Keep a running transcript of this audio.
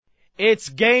It's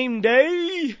game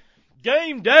day.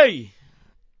 Game day.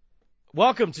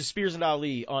 Welcome to Spears and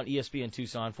Ali on ESPN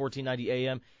Tucson, 1490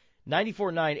 AM,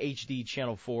 94.9 HD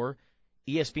Channel 4,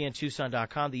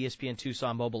 ESPNTucson.com, the ESPN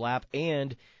Tucson mobile app,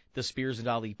 and the Spears and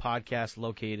Ali podcast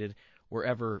located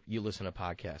wherever you listen to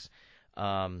podcasts.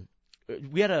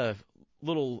 We had a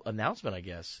little announcement, I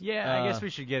guess. Yeah, I guess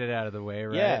we should get it out of the way,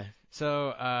 right? Yeah.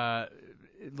 So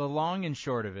the long and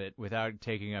short of it, without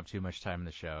taking up too much time in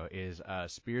the show, is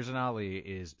Spears and Ali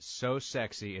is so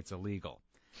sexy it's illegal.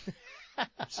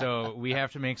 So we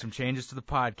have to make some changes to the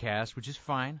podcast, which is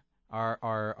fine.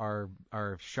 Our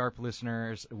sharp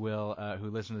listeners will who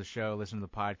listen to the show, listen to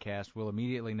the podcast, will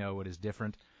immediately know what is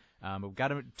different. But we've got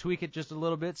to tweak it just a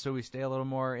little bit so we stay a little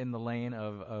more in the lane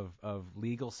of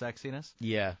legal sexiness.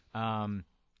 Yeah.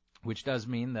 Which does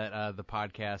mean that the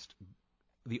podcast,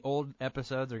 the old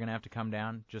episodes are going to have to come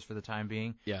down just for the time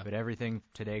being. Yeah. But everything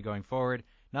today going forward,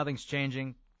 nothing's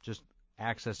changing. Just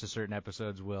access to certain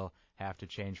episodes will have to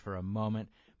change for a moment.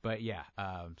 But yeah,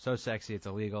 so sexy it's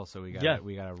illegal, so we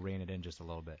gotta rein it in just a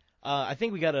little bit. I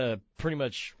think we gotta pretty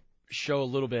much show a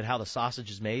little bit how the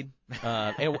sausage is made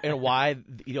and why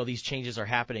these changes are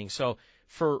happening. So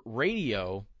for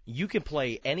radio, you can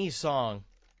play any song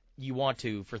you want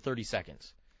to for 30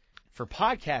 seconds. For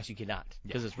podcasts, you cannot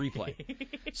because it's replay.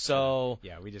 So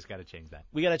yeah, we just got to change that.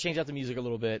 We got to change out the music a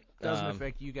little bit. Doesn't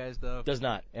affect you guys though. Does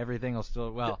not. Everything will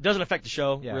still doesn't affect the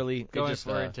show really. Going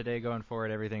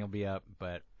forward, everything will be up,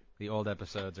 but the old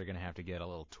episodes are going to have to get a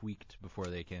little tweaked before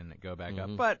they can go back up.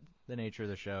 But the nature of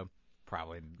the show,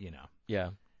 probably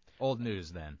old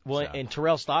news then. Well, and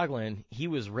Terrell Stoglin, he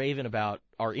was raving about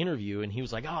our interview, and he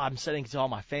was like, "Oh, I'm sending it to all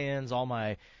my fans, all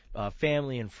my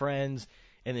family and friends,"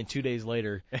 and then 2 days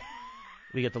later.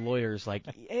 We get the lawyers like,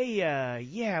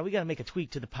 hey, we got to make a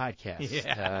tweak to the podcast.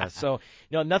 Yeah. So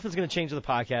nothing's going to change to the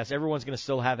podcast. Everyone's going to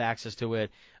still have access to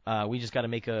it. We just got to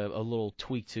make a little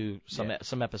tweak to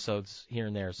some episodes here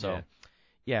and there. So,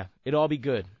 it'll all be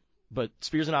good. But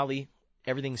Spears and Ali,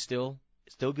 everything's still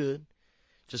good.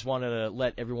 Just wanted to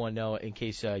let everyone know in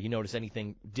case you notice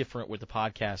anything different with the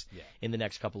podcast in the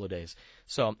next couple of days.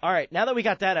 So, all right, now that we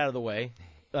got that out of the way,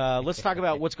 let's talk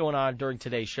about what's going on during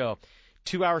today's show.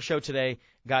 2-hour show today.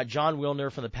 Got John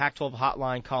Wilner from the Pac-12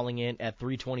 Hotline calling in at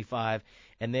 3:25,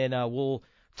 and then we'll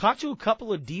talk to a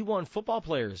couple of D1 football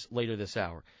players later this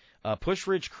hour. Push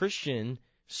Ridge Christian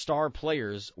star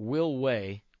players, Will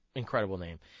Way, incredible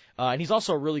name, and he's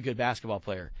also a really good basketball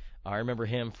player. I remember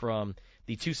him from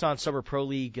the Tucson Summer Pro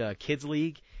League Kids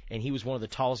League, and he was one of the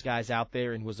tallest guys out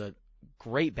there and was a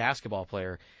great basketball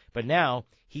player. But now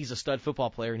he's a stud football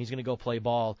player, and he's going to go play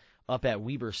ball up at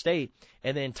Weber State.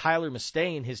 And then Tyler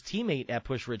Mustaine, his teammate at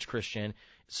Push Ridge Christian,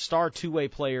 star two-way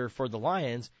player for the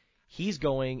Lions, he's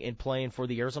going and playing for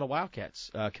the Arizona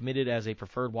Wildcats, committed as a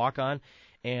preferred walk-on.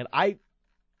 And I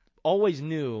always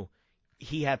knew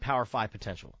he had Power 5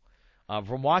 potential.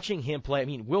 From watching him play, I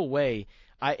mean, Will Way,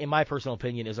 in my personal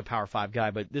opinion, is a Power 5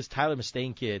 guy, but this Tyler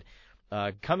Mustaine kid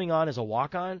coming on as a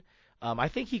walk-on, I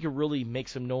think he could really make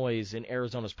some noise in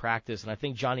Arizona's practice, and I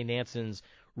think Johnny Nanson's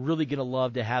really going to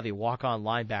love to have a walk-on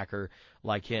linebacker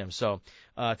like him. So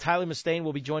Tyler Mustaine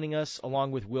will be joining us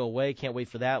along with Will Way. Can't wait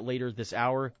for that later this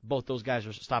hour. Both those guys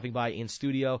are stopping by in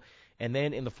studio. And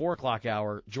then in the 4 o'clock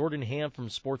hour, Jordan Ham from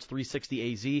Sports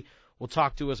 360 AZ will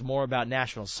talk to us more about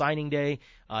National Signing Day,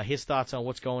 his thoughts on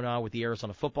what's going on with the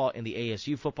Arizona football and the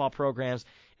ASU football programs.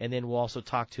 And then we'll also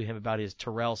talk to him about his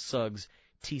Terrell Suggs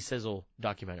T-Sizzle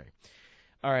documentary.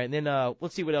 All right, and then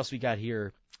let's see what else we got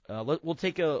here. We'll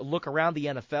take a look around the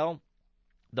NFL.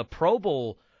 The Pro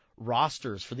Bowl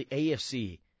rosters for the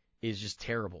AFC is just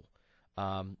terrible.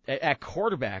 At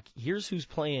quarterback, here's who's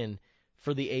playing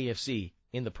for the AFC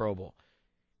in the Pro Bowl.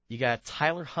 You got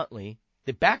Tyler Huntley,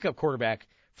 the backup quarterback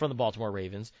from the Baltimore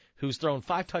Ravens, who's thrown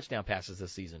 5 touchdown passes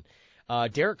this season.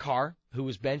 Derek Carr, who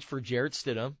was benched for Jarrett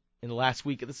Stidham in the last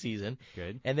week of the season.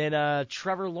 Good. And then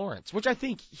Trevor Lawrence, which I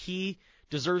think he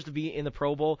deserves to be in the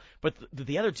Pro Bowl. But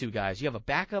the other two guys, you have a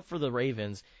backup for the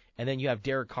Ravens, and then you have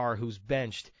Derek Carr, who's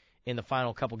benched in the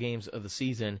final couple games of the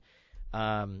season.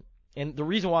 And the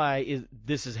reason why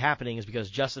this is happening is because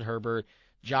Justin Herbert,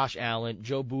 Josh Allen,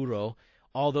 Joe Burrow,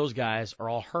 all those guys are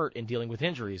all hurt and dealing with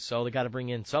injuries. So they got to bring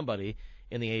in somebody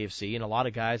in the AFC, and a lot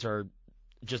of guys are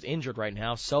just injured right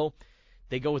now. So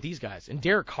they go with these guys. And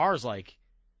Derek Carr's like,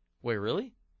 wait,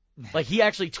 really? Like, he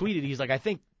actually tweeted, he's like, I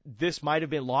think this might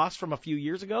have been lost from a few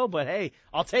years ago, but hey,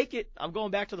 I'll take it. I'm going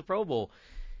back to the Pro Bowl.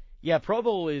 Yeah, Pro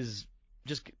Bowl is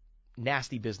just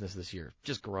nasty business this year.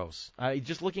 Just gross.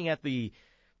 Just looking at the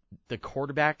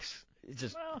quarterbacks, it's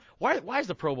just why is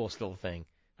the Pro Bowl still a thing?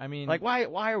 I mean, like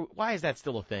why is that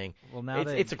still a thing? Well, now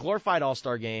it's a glorified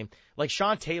All-Star game. Like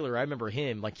Sean Taylor, I remember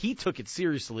him. Like he took it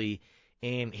seriously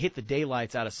and hit the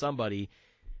daylights out of somebody.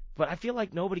 But I feel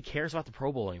like nobody cares about the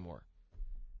Pro Bowl anymore.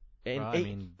 And I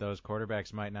mean, those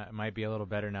quarterbacks might be a little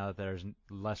better now that there's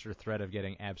lesser threat of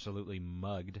getting absolutely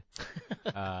mugged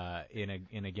in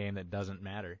a game that doesn't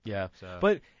matter. Yeah. So.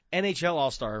 But NHL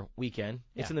All-Star Weekend,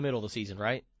 it's Yeah. in the middle of the season,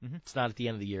 right? Mm-hmm. It's not at the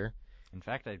end of the year. In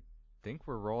fact, I think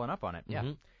we're rolling up on it. Yeah.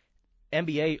 Mm-hmm.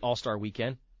 NBA All-Star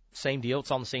Weekend, same deal.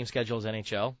 It's on the same schedule as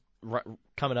NHL,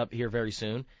 coming up here very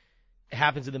soon. It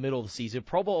happens in the middle of the season.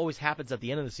 Pro Bowl always happens at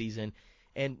the end of the season,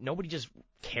 and nobody just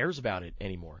cares about it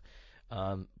anymore.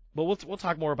 But we'll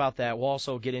talk more about that. We'll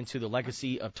also get into the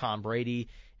legacy of Tom Brady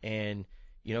and,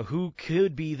 you know, who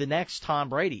could be the next Tom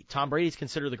Brady. Tom Brady is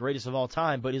considered the greatest of all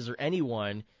time, but is there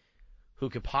anyone who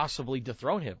could possibly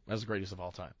dethrone him as the greatest of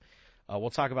all time? We'll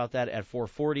talk about that at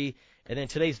 4:40. And then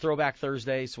today's Throwback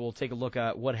Thursday, so we'll take a look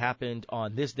at what happened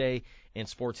on this day in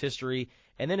sports history.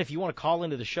 And then if you want to call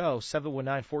into the show,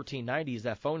 719-1490 is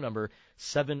that phone number,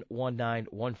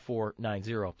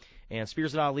 719-1490. And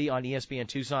Spears and Ali on ESPN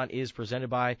Tucson is presented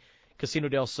by Casino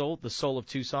del Sol, the Soul of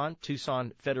Tucson,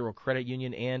 Tucson Federal Credit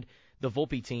Union, and the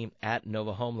Volpe team at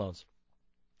Nova Home Loans.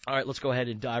 All right, let's go ahead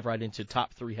and dive right into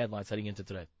top 3 headlines heading into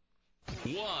today.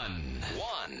 One.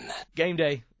 Game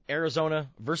day, Arizona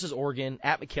versus Oregon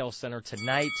at McKale Center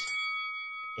tonight,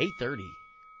 8:30.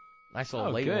 Nice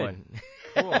little late good. one.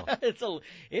 Cool. It's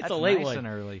That's a late nice one. and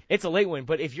early. It's a late one,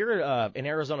 but if you're an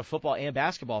Arizona football and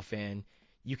basketball fan,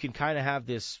 you can kind of have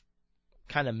this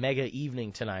kind of mega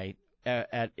evening tonight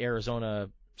at Arizona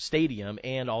Stadium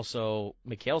and also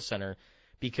McKale Center,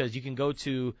 because you can go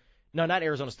to not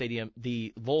Arizona Stadium,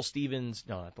 the Lowell Stevens,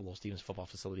 no, not the Lowell Stevens football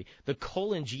facility, the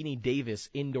Colin Jeannie Davis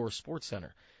Indoor Sports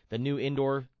Center, the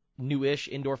newish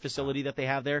indoor facility that they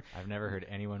have there. I've never heard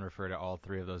anyone refer to all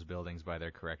 3 of those buildings by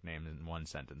their correct name in one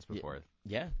sentence before.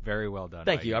 Yeah. Very well done.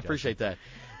 Thank you. I appreciate that.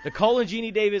 The Colin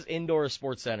Jeannie Davis Indoor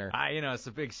Sports Center. It's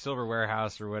a big silver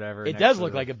warehouse or whatever. It does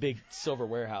look like a big silver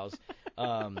warehouse.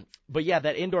 But yeah,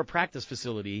 that indoor practice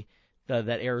facility that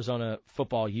Arizona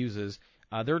football uses,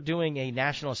 they're doing a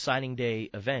National Signing Day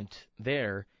event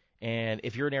there. And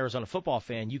if you're an Arizona football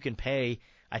fan, you can pay,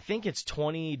 I think it's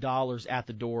 $20 at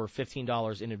the door,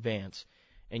 $15 in advance,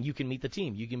 and you can meet the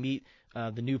team. You can meet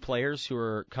the new players who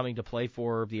are coming to play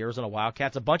for the Arizona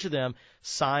Wildcats. A bunch of them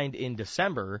signed in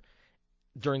December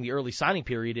during the early signing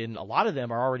period, and a lot of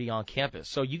them are already on campus.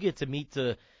 So you get to meet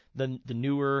the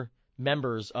newer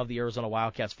members of the Arizona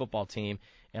Wildcats football team,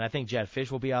 and I think Jedd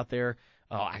Fisch will be out there.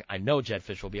 I know Jedd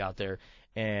Fisch will be out there.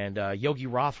 And Yogi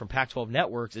Roth from Pac-12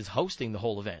 Networks is hosting the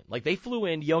whole event. Like, they flew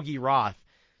in Yogi Roth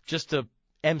just to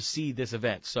MC this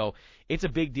event. So it's a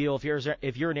big deal.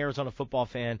 If you're an Arizona football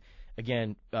fan,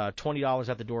 again, $20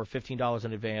 at the door, $15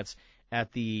 in advance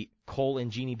at the Cole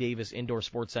and Jeannie Davis Indoor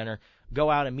Sports Center. Go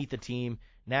out and meet the team.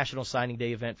 National Signing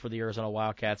Day event for the Arizona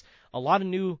Wildcats. A lot of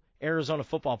new Arizona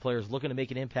football players looking to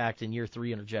make an impact in year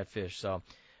 3 under Jedd Fisch. So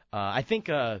I think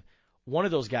one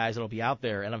of those guys that'll be out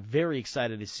there, and I'm very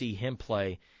excited to see him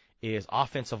play, is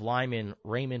offensive lineman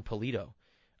Raymond Polito.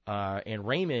 And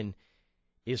Raymond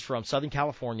is from Southern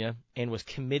California and was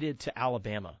committed to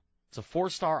Alabama. It's a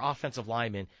 4-star offensive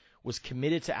lineman, was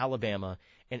committed to Alabama,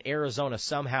 and Arizona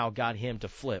somehow got him to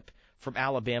flip from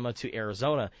Alabama to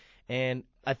Arizona. And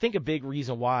I think a big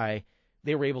reason why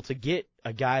they were able to get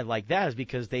a guy like that is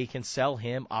because they can sell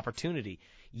him opportunity.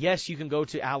 Yes, you can go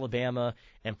to Alabama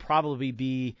and probably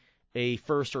be a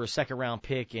first or a second round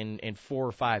pick in 4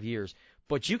 or 5 years,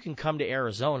 but you can come to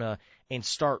Arizona and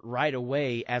start right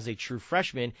away as a true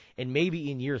freshman, and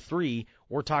maybe in year 3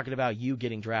 we're talking about you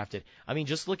getting drafted. I mean,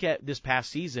 just look at this past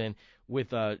season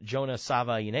with Jonah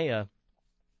Savainea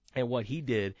and what he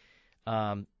did.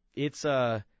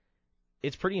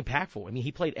 It's pretty impactful. I mean,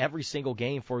 he played every single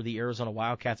game for the Arizona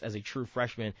Wildcats as a true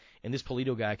freshman, and this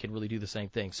Polito guy can really do the same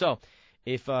thing. So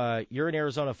if you're an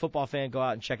Arizona football fan, go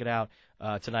out and check it out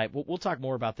tonight. We'll talk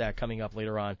more about that coming up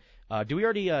later on. Do we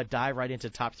already dive right into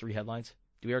top 3 headlines?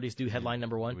 Do we already do headline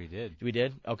number 1? We did. We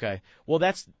did? Okay. Well,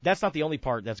 that's not the only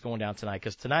part that's going down tonight,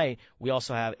 because tonight we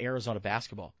also have Arizona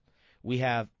basketball. We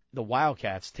have the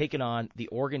Wildcats taking on the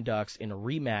Oregon Ducks in a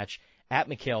rematch at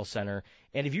McKale Center.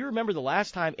 And if you remember the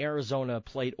last time Arizona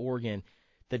played Oregon,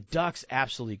 the Ducks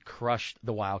absolutely crushed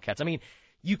the Wildcats. I mean,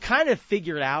 you kind of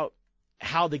figured out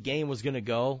how the game was going to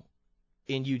go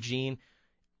in Eugene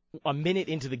a minute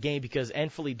into the game, because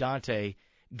N'Faly Dante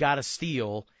got a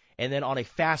steal, and then on a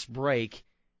fast break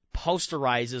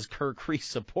posterizes Kerr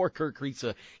Kriisa. Poor Kerr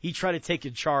Kriisa. He tried to take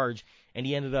a charge, and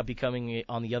he ended up becoming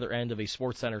on the other end of a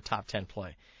SportsCenter top 10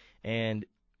 play. And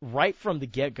right from the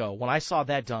get-go, when I saw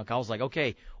that dunk, I was like,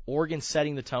 okay, Oregon's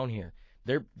setting the tone here.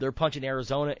 They're punching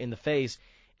Arizona in the face,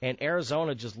 and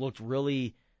Arizona just looked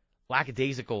really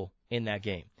lackadaisical in that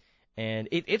game. And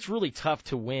it's really tough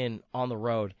to win on the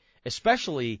road,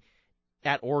 especially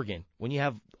at Oregon when you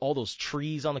have all those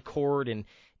trees on the court, and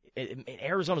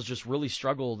Arizona's just really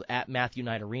struggled at Matthew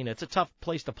Knight Arena. It's a tough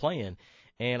place to play in,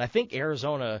 and I think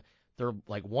Arizona, they're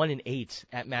like 1-8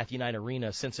 at Matthew Knight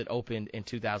Arena since it opened in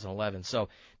 2011. So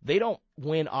they don't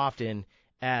win often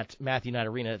at Matthew Knight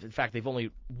Arena. In fact, they've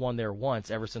only won there once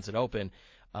ever since it opened.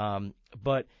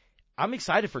 But I'm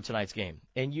excited for tonight's game,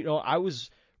 and I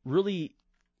was really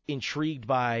intrigued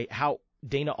by how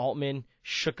Dana Altman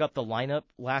shook up the lineup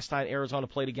last time Arizona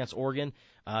played against Oregon,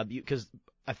 because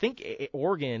I think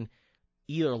Oregon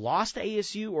either lost to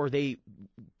ASU or they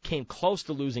came close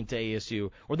to losing to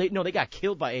ASU, or they got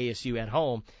killed by ASU at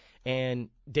home, and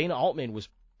Dana Altman was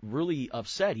really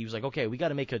upset. He was like, okay, we got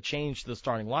to make a change to the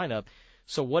starting lineup.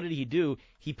 So what did he do?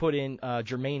 He put in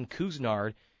Jermaine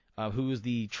Couisnard, who is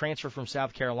the transfer from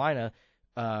South Carolina,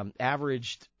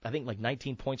 averaged, I think, like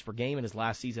 19 points per game in his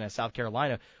last season at South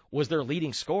Carolina, was their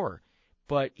leading scorer.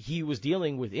 But he was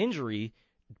dealing with injury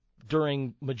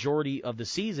during majority of the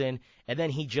season, and then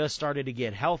he just started to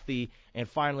get healthy and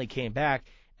finally came back,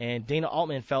 and Dana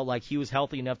Altman felt like he was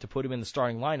healthy enough to put him in the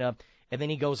starting lineup, and then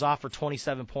he goes off for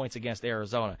 27 points against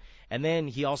Arizona. And then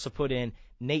he also put in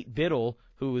Nate Biddle,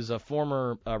 who is a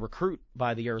former recruit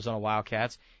by the Arizona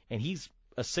Wildcats, and he's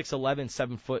a 6'11",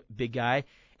 7-foot big guy,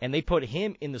 and they put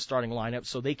him in the starting lineup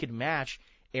so they could match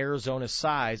Arizona's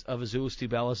size of Azuolas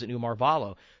Tubelis and Umar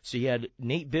Ballo. So you had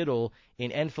Nate Biddle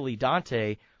and N'Faly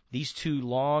Dante, these two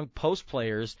long post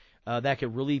players that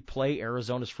could really play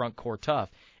Arizona's front court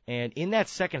tough. And in that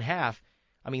second half,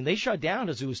 I mean, they shut down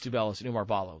Azuolas Tubelis and Umar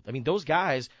Ballo. I mean, those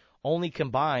guys only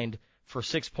combined for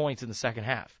 6 points in the second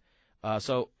half.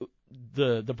 So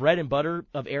the bread and butter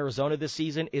of Arizona this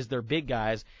season is their big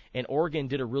guys, and Oregon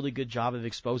did a really good job of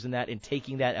exposing that and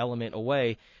taking that element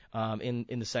away in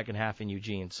the second half in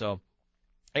Eugene. So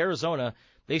Arizona,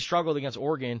 they struggled against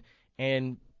Oregon,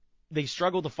 and they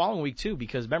struggled the following week too,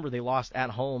 because remember, they lost at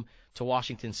home to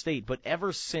Washington State. But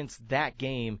ever since that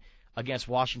game against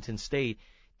Washington State,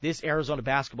 this Arizona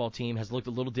basketball team has looked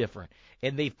a little different,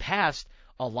 and they've passed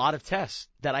a lot of tests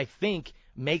that I think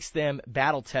makes them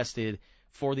battle tested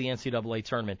for the NCAA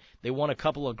tournament. They won a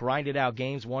couple of grinded out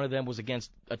games. One of them was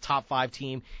against a top 5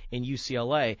 team in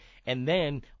UCLA. And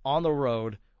then on the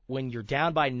road, when you're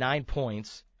down by 9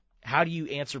 points, how do you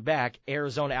answer back?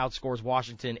 Arizona outscores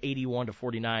Washington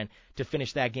 81-49 to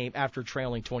finish that game after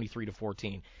trailing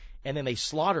 23-14. And then they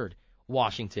slaughtered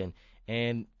Washington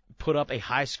and put up a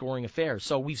high-scoring affair.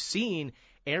 So we've seen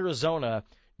Arizona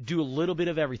do a little bit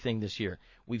of everything this year.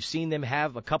 We've seen them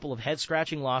have a couple of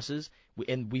head-scratching losses,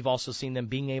 and we've also seen them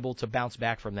being able to bounce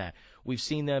back from that. We've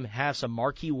seen them have some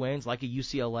marquee wins like a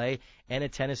UCLA and a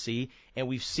Tennessee, and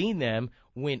we've seen them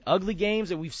win ugly games,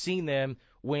 and we've seen them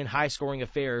win high-scoring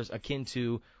affairs akin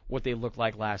to what they looked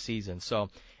like last season. So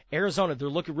Arizona, they're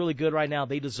looking really good right now.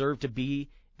 They deserve to be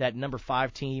that number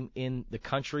 5 team in the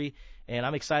country, and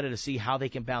I'm excited to see how they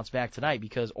can bounce back tonight,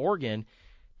 because Oregon,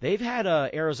 they've had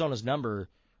Arizona's number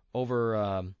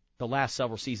over the last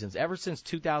several seasons. Ever since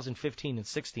 2015 and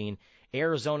 16,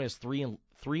 Arizona is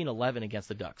 3-11 against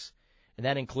the Ducks, and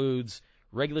that includes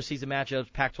regular season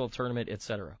matchups, Pac-12 tournament,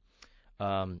 etc.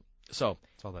 So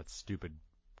it's all that stupid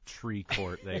tree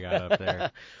court they got up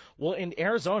there. Well, in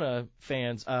Arizona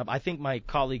fans, I think my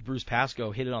colleague Bruce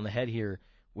Pascoe hit it on the head here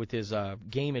with his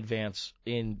game advance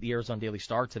in the Arizona Daily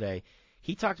Star today.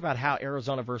 He talked about how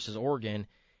Arizona versus Oregon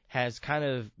has kind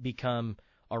of become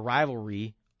a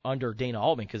rivalry under Dana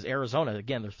Altman, because Arizona,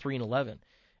 again, they're 3-11.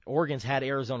 Oregon's had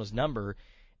Arizona's number,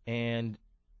 and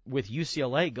with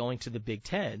UCLA going to the Big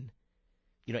Ten,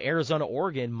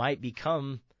 Arizona-Oregon might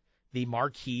become the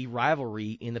marquee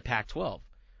rivalry in the Pac-12,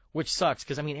 which sucks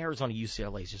because,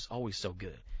 Arizona-UCLA is just always so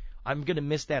good. I'm going to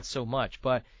miss that so much.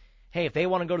 But, hey, if they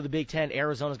want to go to the Big Ten,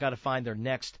 Arizona's got to find their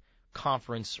next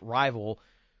conference rival.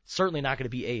 Certainly not going to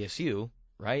be ASU,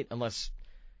 right, unless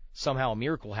somehow a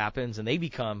miracle happens and they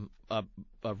become a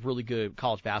really good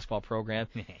college basketball program.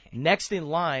 Next in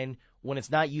line, when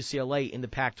it's not UCLA in the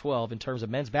Pac-12 in terms of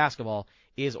men's basketball,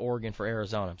 is Oregon for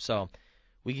Arizona. So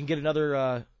we can get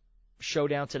another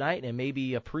showdown tonight and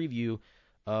maybe a preview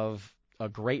of a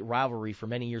great rivalry for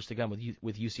many years to come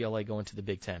with UCLA going to the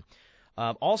Big Ten.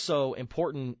 Also,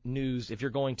 important news, if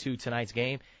you're going to tonight's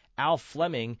game, Al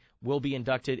Fleming will be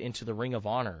inducted into the Ring of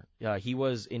Honor. He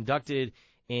was inducted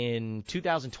in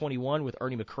 2021 with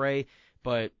Ernie McRae,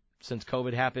 but since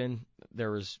COVID happened,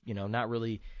 there was, not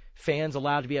really fans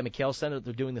allowed to be at McKale Center.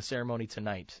 They're doing the ceremony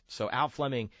tonight. So Al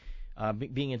Fleming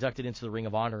being inducted into the Ring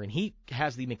of Honor. And he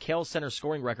has the McHale Center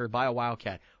scoring record by a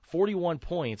Wildcat, 41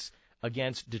 points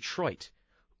against Detroit,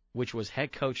 which was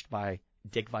head coached by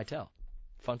Dick Vitale.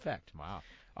 Fun fact. Wow.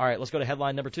 All right, let's go to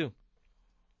headline number 2.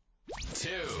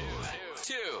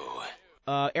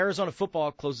 Arizona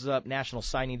football closes up National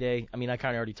Signing Day. I mean, I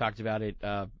kind of already talked about it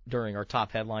during our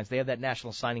top headlines. They have that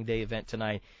National Signing Day event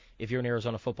tonight. If you're an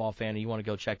Arizona football fan and you want to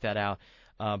go check that out.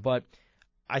 But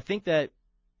I think that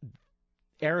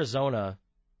Arizona,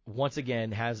 once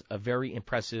again, has a very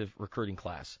impressive recruiting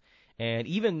class. And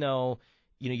even though,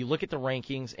 you look at the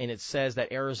rankings and it says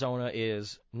that Arizona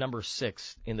is number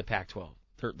 6 in the Pac-12.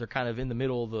 They're kind of in the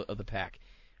middle of the pack.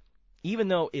 Even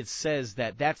though it says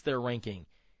that that's their ranking,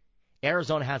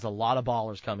 Arizona has a lot of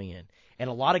ballers coming in and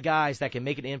a lot of guys that can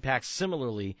make an impact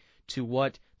similarly to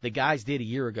what the guys did a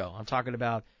year ago. I'm talking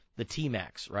about the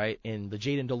T-Macs, right, and the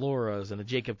Jaden Deloras and the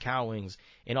Jacob Cowings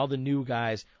and all the new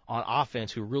guys on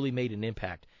offense who really made an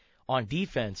impact. On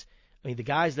defense, I mean, the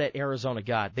guys that Arizona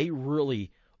got, they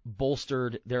really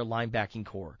bolstered their linebacking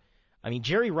core. I mean,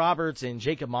 Jerry Roberts and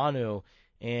Jacob Manu,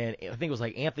 and I think it was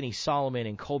like Anthony Solomon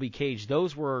and Colby Cage,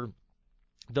 those were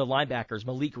the linebackers.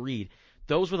 Malik Reed,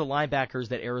 those were the linebackers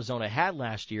that Arizona had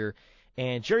last year.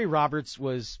 And Jerry Roberts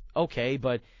was okay,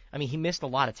 but, I mean, he missed a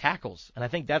lot of tackles. And I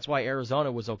think that's why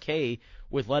Arizona was okay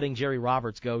with letting Jerry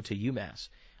Roberts go to UMass.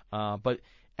 But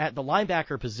at the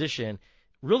linebacker position,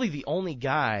 really the only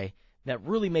guy that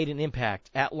really made an impact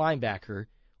at linebacker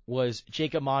was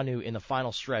Jacob Manu in the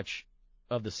final stretch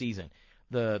of the season.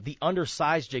 The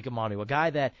undersized Jacob Manu, a guy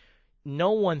that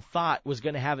no one thought was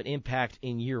going to have an impact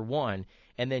in year one,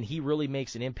 and then he really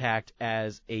makes an impact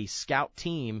as a scout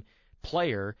team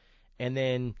player, and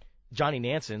then Johnny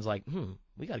Nanson's like,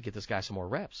 we got to get this guy some more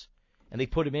reps. And they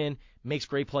put him in, makes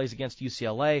great plays against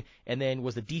UCLA, and then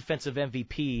was the defensive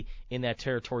MVP in that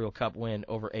Territorial Cup win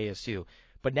over ASU.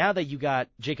 But now that you got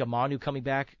Jacob Manu coming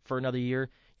back for another year,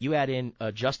 you add in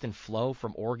Justin Flo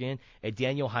from Oregon, a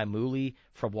Daniel Haimuli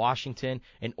from Washington,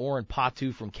 and Oren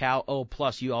Patu from Cal. Oh,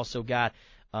 plus you also got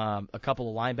a couple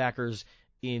of linebackers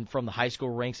from the high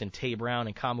school ranks in Tay Brown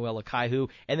and Kamuela Kaihu,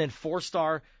 and then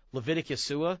 4-star Leviticus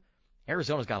Sua.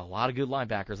 Arizona's got a lot of good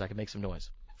linebackers that can make some noise.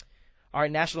 All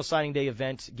right, National Signing Day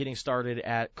event getting started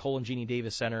at Colin Jeannie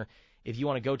Davis Center. If you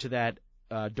want to go to that,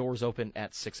 doors open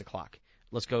at 6 o'clock.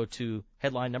 Let's go to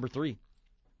headline number 3.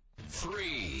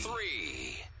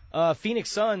 Phoenix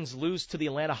Suns lose to the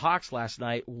Atlanta Hawks last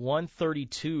night,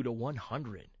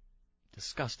 132-100.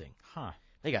 Disgusting. Huh.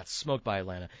 They got smoked by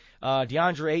Atlanta.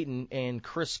 DeAndre Ayton and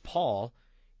Chris Paul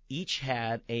each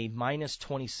had a minus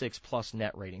 26 plus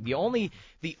net rating. The only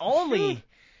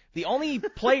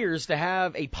players to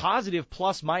have a positive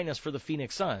plus minus for the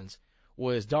Phoenix Suns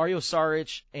was Dario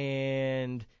Saric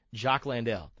and Jacques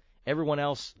Landale. Everyone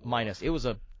else minus. It was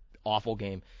a awful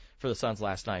game for the Suns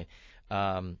last night.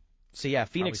 So yeah,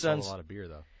 Phoenix Suns sold a lot of beer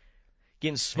though.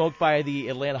 Getting smoked by the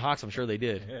Atlanta Hawks. I'm sure they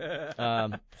did.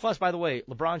 Plus, by the way,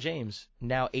 LeBron James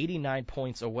now 89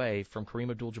 points away from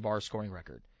Kareem Abdul-Jabbar's scoring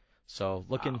record. So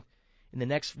looking in the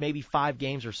next maybe 5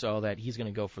 games or so that he's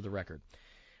going to go for the record.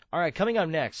 All right, coming up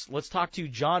next, let's talk to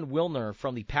John Wilner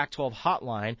from the Pac-12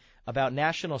 Hotline about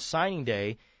National Signing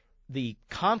Day, the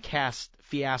Comcast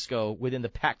fiasco within the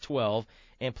Pac-12,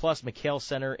 and plus McHale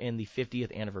Center and the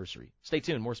 50th anniversary. Stay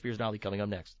tuned. More Spears and Ali coming up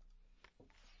next.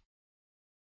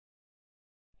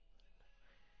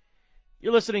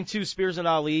 You're listening to Spears and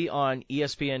Ali on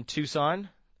ESPN Tucson.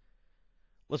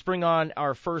 Let's bring on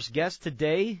our first guest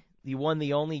today, the one,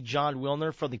 the only John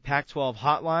Wilner from the Pac-12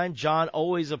 Hotline. John,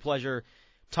 always a pleasure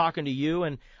talking to you.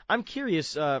 And I'm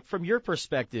curious, from your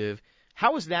perspective,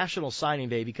 how was National Signing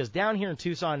Day? Because down here in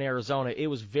Tucson, Arizona, it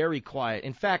was very quiet.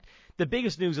 In fact, the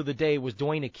biggest news of the day was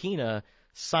Dwayne Aquina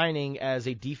signing as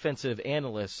a defensive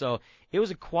analyst. So it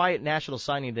was a quiet National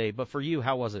Signing Day. But for you,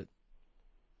 how was it?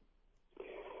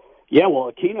 Yeah,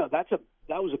 well, Aquino, that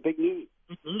was a big news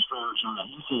for Arizona.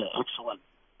 He's an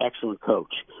excellent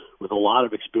coach with a lot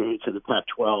of experience in the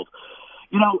Pac-12.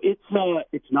 You know, it's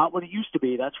not what it used to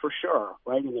be, that's for sure,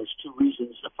 right? And there's 2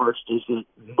 reasons. The first is that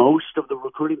most of the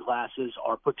recruiting classes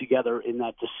are put together in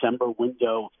that December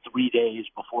window, 3 days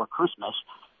before Christmas.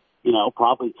 You know,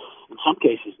 probably in some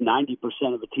cases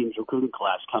 90% of the team's recruiting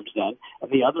class comes then.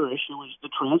 And the other issue is the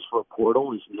transfer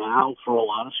portal is now, for a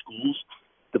lot of schools,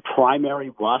 the primary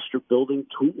roster building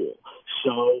tool.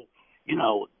 So, you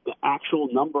know, the actual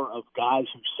number of guys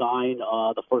who sign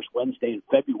the first Wednesday in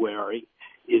February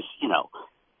is, you know,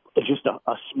 just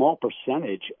a small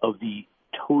percentage of the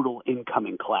total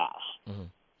incoming class. Mm-hmm.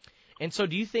 And so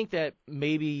do you think that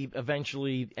maybe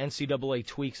eventually NCAA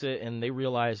tweaks it and they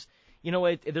realize, you know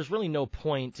what, there's really no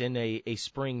point in a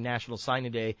spring National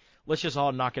Signing Day. Let's just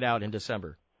all knock it out in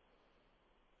December.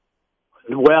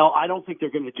 Well, I don't think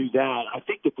they're going to do that. I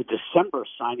think that the December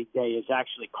signing day is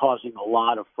actually causing a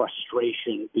lot of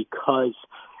frustration because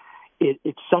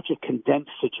it's such a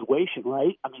condensed situation,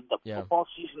 right? I mean, the football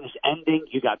season is ending.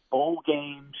 You got bowl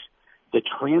games. The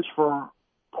transfer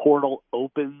portal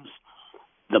opens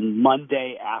the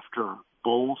Monday after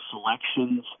bowl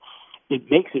selections. It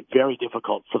makes it very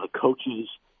difficult for the coaches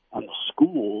and the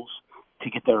schools to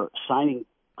get their signing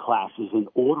classes in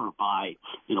order by,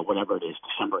 whatever it is,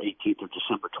 December 18th or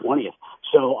December 20th.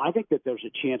 So I think that there's a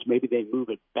chance maybe they move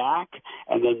it back,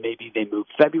 and then maybe they move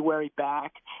February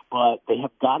back, but they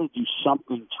have got to do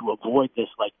something to avoid this,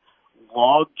 like,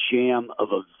 log jam of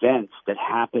events that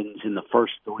happens in the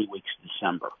first 3 weeks of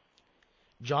December.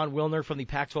 John Wilner from the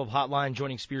Pac-12 Hotline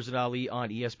joining Spears and Ali on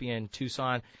ESPN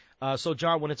Tucson. So,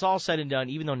 John, when it's all said and done,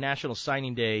 even though National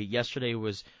Signing Day yesterday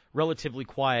was relatively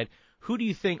quiet, who do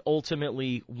you think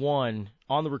ultimately won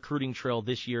on the recruiting trail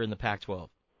this year in the Pac-12?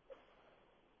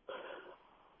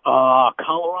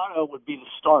 Colorado would be the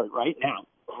start right now.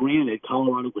 Granted,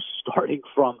 Colorado was starting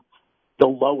from the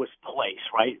lowest place,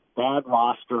 right? Bad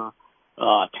roster,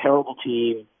 terrible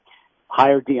team,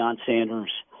 hired Deion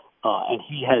Sanders, and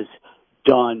he has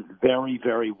done very,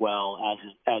 very well,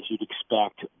 as you'd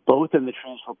expect, both in the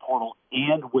transfer portal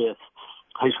and with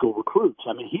high school recruits.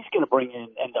 I mean, he's going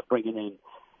to end up bringing in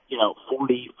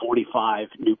 40, 45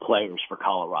 new players for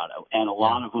Colorado, and a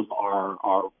lot of them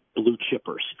are blue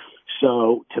chippers.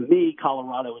 So to me,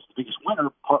 Colorado is the biggest winner,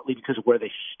 partly because of where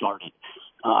they started.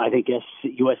 I think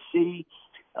USC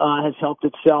has helped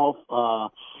itself.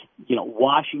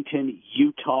 Washington,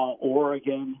 Utah,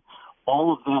 Oregon,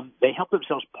 all of them, they helped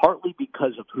themselves partly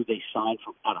because of who they signed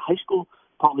from out of high school,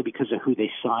 partly because of who they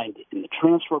signed in the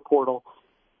transfer portal,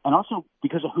 and also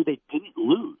because of who they didn't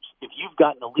lose. If you've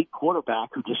got an elite quarterback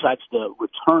who decides to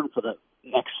return for the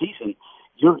next season,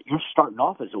 you're starting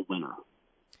off as a winner.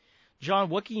 John,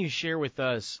 what can you share with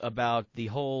us about the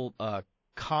whole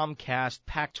Comcast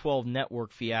Pac-12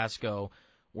 network fiasco,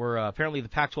 where apparently the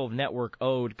Pac-12 network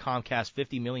owed Comcast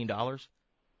 $50 million?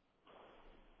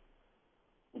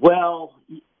 Well,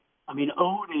 I mean,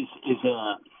 owed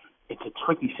it's a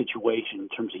tricky situation in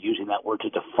terms of using that word to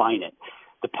define it.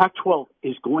 The Pac-12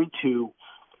 is going to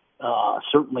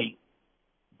certainly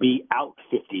be out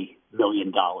 $50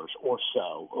 million or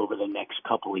so over the next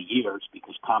couple of years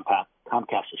because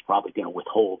Comcast is probably going to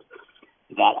withhold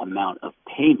that amount of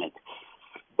payment.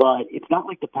 But it's not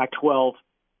like the Pac-12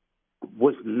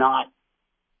 was not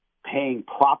paying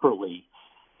properly.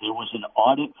 There was an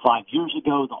audit 5 years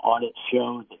ago. The audit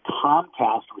showed that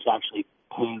Comcast was actually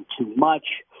paying too much.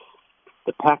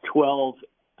 The Pac-12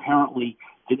 apparently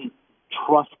didn't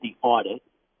trust the audit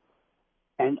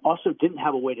and also didn't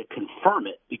have a way to confirm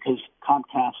it because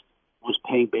Comcast was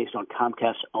paying based on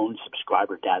Comcast's own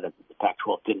subscriber data that the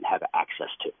Pac-12 didn't have access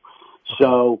to.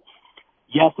 So,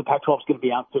 yes, the Pac-12 is going to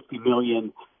be out $50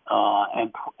 million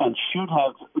and should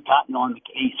have gotten on the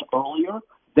case earlier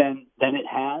than it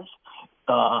has.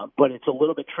 But it's a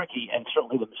little bit tricky, and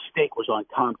certainly the mistake was on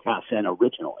Comcast and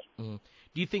originally. Mm.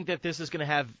 Do you think that this is going to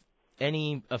have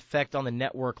any effect on the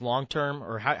network long term,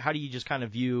 or how do you just kind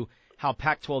of view how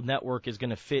Pac-12 network is going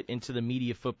to fit into the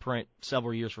media footprint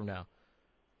several years from now?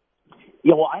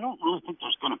 Yeah, well, I don't really think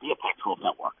there's going to be a Pac-12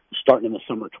 network starting in the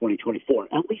summer of 2024,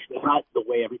 at least not the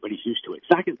way everybody's used to it.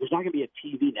 There's not going to be a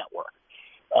TV network.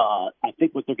 I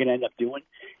think what they're going to end up doing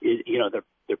is,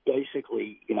 they're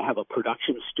basically going to have a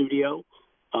production studio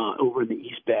over in the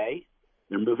East Bay.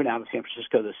 They're moving out of San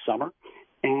Francisco this summer.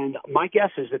 And my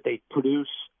guess is that they produce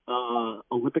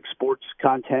Olympic sports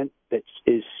content that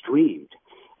is streamed.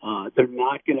 They're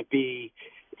not going to be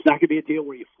 – it's not going to be a deal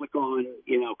where you flick on,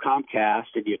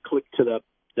 Comcast and you click to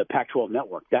the Pac-12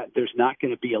 network. There's not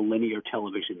going to be a linear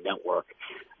television network.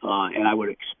 And I would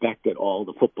expect that all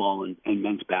the football and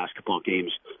men's basketball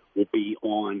games will be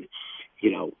on,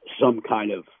 some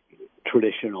kind of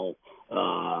traditional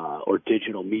or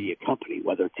digital media company,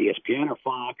 whether it's ESPN or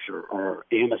Fox or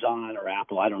Amazon or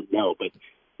Apple, I don't know. But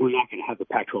we're not going to have the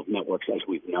Pac-12 networks as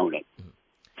we've known it.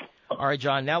 All right,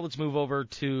 John, now let's move over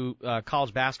to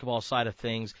college basketball side of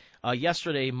things.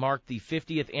 Yesterday marked the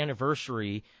 50th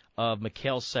anniversary of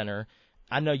McKale Center.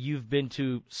 I know you've been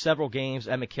to several games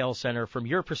at McKale Center. From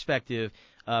your perspective,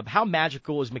 how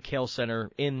magical is McKale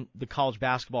Center in the college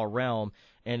basketball realm?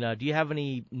 And do you have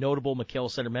any notable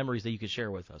McKale Center memories that you could share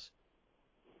with us?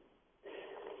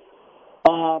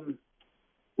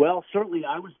 Well, certainly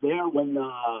I was there when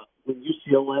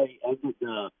UCLA ended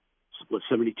the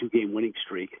 72-game winning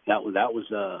streak. That was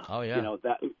oh yeah,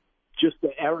 that just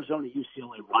the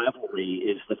Arizona-UCLA rivalry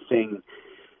is the thing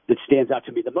that stands out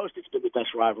to me the most. It's been the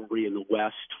best rivalry in the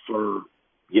West for,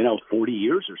 40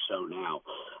 years or so now.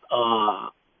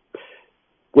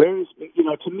 Whereas,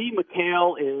 to me,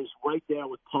 McHale is right there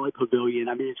with Pauley Pavilion.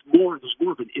 I mean, there's more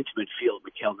of an intimate feel at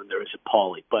McHale than there is at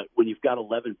Pauley. But when you've got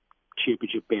 11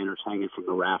 championship banners hanging from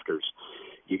the rafters,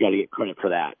 you got to get credit for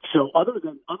that. So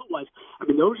otherwise, I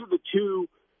mean, those are the two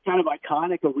kind of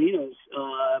iconic arenas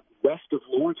west of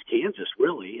Lawrence, Kansas,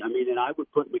 really. I mean, and I would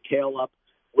put McHale up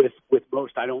with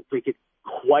most. I don't think it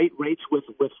quite rates with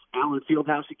Allen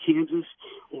Fieldhouse at Kansas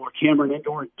or Cameron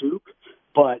Indoor at Duke,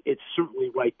 but it's certainly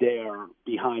right there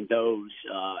behind those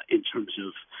in terms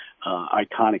of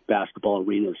iconic basketball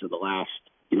arenas of the last,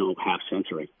 half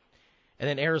century. And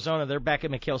then Arizona, they're back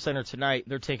at McHale Center tonight.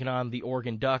 They're taking on the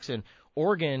Oregon Ducks, and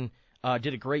Oregon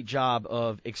did a great job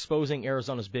of exposing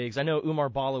Arizona's bigs. I know Umar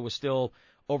Bala was still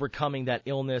overcoming that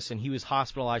illness, and he was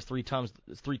hospitalized three times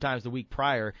the week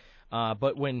prior.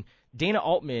 But when Dana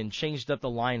Altman changed up the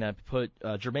lineup, put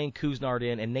Jermaine Couisnard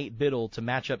in and Nate Biddle to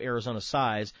match up Arizona's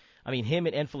size, I mean, him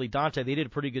and N'Faly Dante, they did a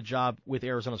pretty good job with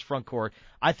Arizona's front court.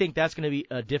 I think that's going to be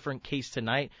a different case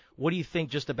tonight. What do you think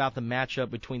just about the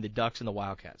matchup between the Ducks and the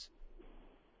Wildcats?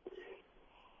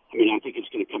 I mean, I think it's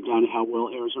going to come down to how well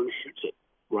Arizona shoots it,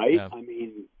 right? Yeah. I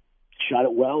mean, shot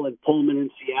it well in Pullman in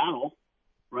Seattle,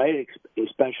 right?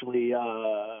 Especially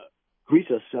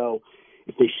Grisa. So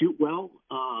if they shoot well,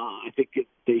 I think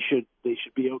they should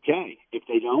be okay. If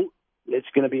they don't, it's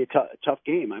going to be a tough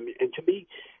game. I mean, and to me,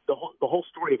 the whole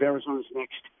story of Arizona's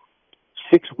next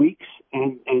 6 weeks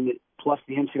and plus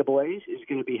the NCAA's is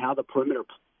going to be how the perimeter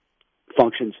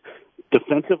functions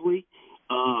defensively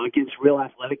against real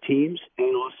athletic teams,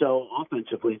 and also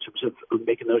offensively in terms of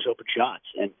making those open shots.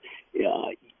 And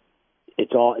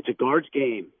it's a guards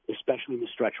game, especially in the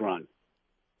stretch run.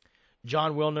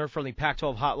 John Wilner from the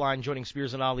Pac-12 Hotline joining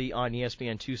Spears and Ali on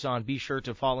ESPN Tucson. Be sure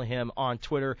to follow him on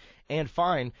Twitter and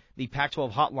find the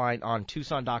Pac-12 Hotline on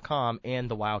Tucson.com and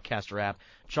the Wildcaster app.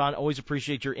 John, always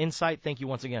appreciate your insight. Thank you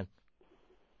once again.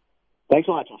 Thanks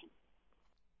a lot, John.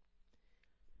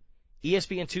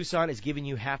 ESPN Tucson is giving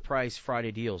you half-price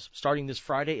Friday deals. Starting this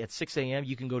Friday at 6 a.m.,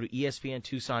 you can go to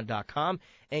ESPNTucson.com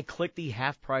and click the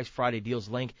half-price Friday deals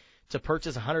link to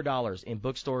purchase $100 in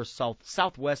Bookstores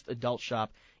Southwest Adult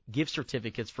Shop gift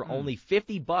certificates for only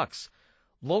 $50.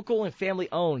 Local and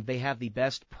family-owned, they have the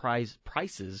best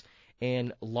prices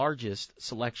and largest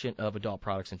selection of adult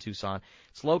products in Tucson.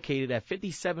 It's located at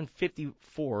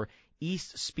 5754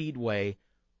 East Speedway.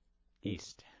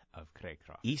 East of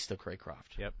Craycroft. East of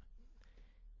Craycroft. Yep.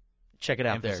 Check it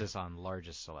out there. Emphasis on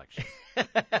largest selection.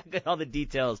 Get all the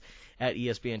details at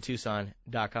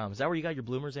ESPNTucson.com. Is that where you got your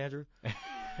bloomers, Andrew?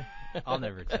 I'll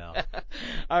never tell.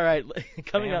 All right,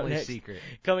 Family secret.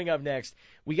 Coming up next,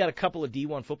 we got a couple of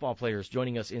D1 football players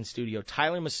joining us in studio.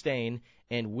 Tyler Mustaine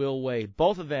and Will Wade.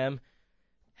 Both of them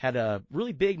had a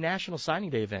really big National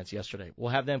Signing Day events yesterday. We'll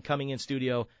have them coming in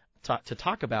studio to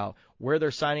talk about where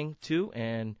they're signing to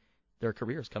and their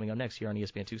careers coming up next here on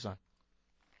ESPN Tucson.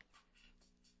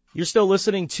 You're still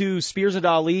listening to Spears and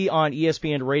Ali on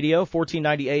ESPN Radio,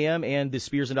 1490 AM, and the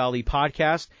Spears and Ali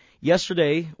podcast.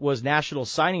 Yesterday was National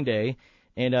Signing Day,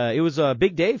 and it was a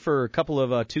big day for a couple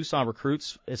of Tucson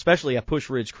recruits, especially at Push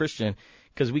Ridge Christian,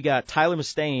 because we got Tyler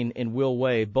Mustaine and Will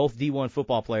Wade, both D1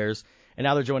 football players, and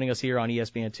now they're joining us here on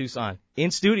ESPN Tucson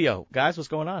in studio. Guys, what's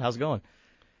going on? How's it going?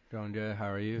 Going good. How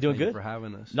are you? Doing good. Thank you for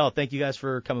having us. No, thank you guys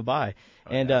for coming by.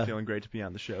 And feeling great to be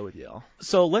on the show with y'all.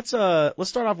 So let's start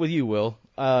off with you, Will.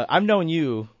 I've known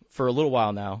you for a little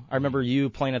while now. I remember you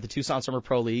playing at the Tucson Summer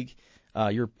Pro League.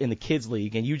 You're in the kids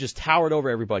league, and you just towered over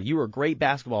everybody. You were a great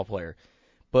basketball player,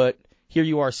 but here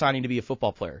you are signing to be a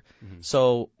football player. Mm-hmm.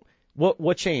 So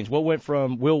what changed? What went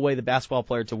from Will Wade, the basketball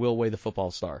player, to Will Wade, the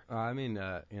football star?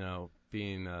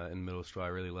 Being in middle school, I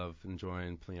really loved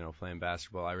enjoying, playing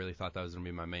basketball. I really thought that was going to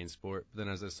be my main sport. But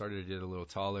then as I started to get a little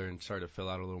taller and started to fill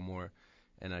out a little more,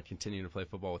 and I continued to play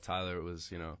football with Tyler, it was,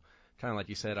 kind of like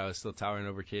you said, I was still towering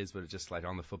over kids, but just like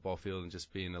on the football field and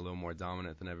just being a little more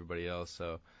dominant than everybody else.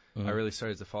 So I really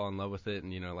started to fall in love with it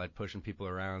and, like pushing people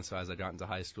around. So as I got into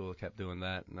high school, I kept doing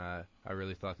that. And I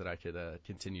really thought that I could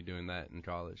continue doing that in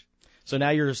college. So now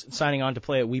you're signing on to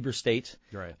play at Weber State.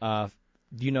 Right.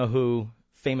 Do you know who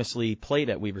famously played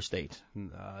at Weber State?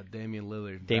 Damian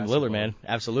Lillard. Dame Lillard, man.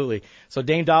 Absolutely. So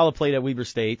Dame Dollar played at Weber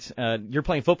State. You're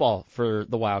playing football for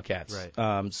the Wildcats.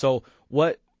 Right. So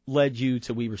what led you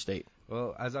to Weber State?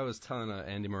 Well, as I was telling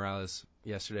Andy Morales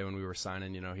yesterday when we were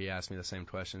signing, he asked me the same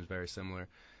questions, very similar.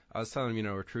 I was telling him,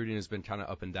 recruiting has been kind of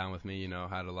up and down with me.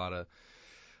 Had a lot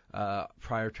of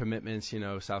prior commitments,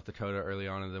 South Dakota early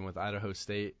on, and then with Idaho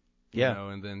State, Yeah. You know,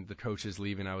 and then the coaches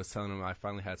leaving, I was telling them I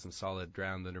finally had some solid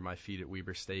ground under my feet at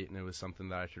Weber State, and it was something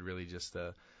that I could really just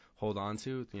hold on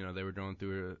to. You know, they were going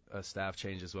through a staff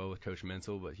change as well with Coach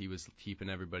Mental, but he was keeping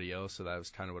everybody else, so that was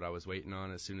kind of what I was waiting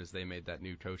on. As soon as they made that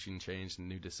new coaching change and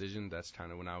new decision, that's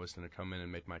kind of when I was going to come in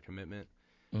and make my commitment.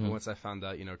 Mm-hmm. And once I found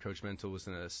out, you know, Coach Mental was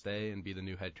going to stay and be the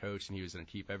new head coach, and he was going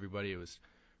to keep everybody, it was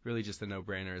really just a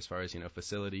no-brainer as far as, you know,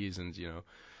 facilities and, you know,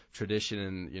 tradition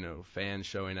and, you know, fans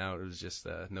showing out. It was just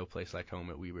no place like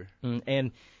home at Weber.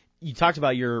 And you talked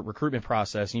about your recruitment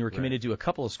process, and you were committed to a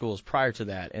couple of schools prior to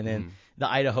that, and then the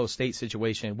Idaho State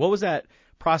situation. What was that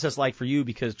process like for you?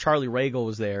 Because Charlie Ragle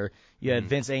was there, you had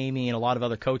Vince Amy and a lot of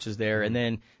other coaches there, and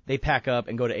then they pack up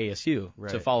and go to ASU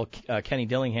to follow Kenny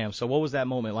Dillingham. So what was that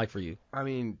moment like for you? I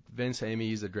mean, Vince Amy,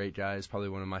 he's a great guy. He's probably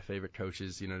one of my favorite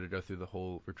coaches, you know, to go through the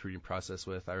whole recruiting process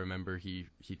with. I remember he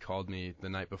called me the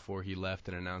night before he left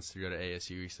and announced to go to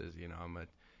ASU. He says, you know, I'm going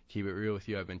to keep it real with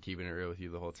you. I've been keeping it real with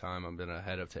you the whole time. I'm going to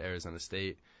head up to Arizona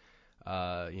State.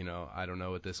 You know, I don't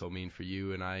know what this will mean for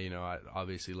you, and I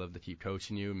obviously love to keep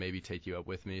coaching you, maybe take you up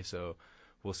with me. So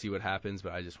we'll see what happens,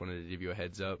 but I just wanted to give you a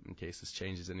heads up in case this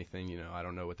changes anything. You know, I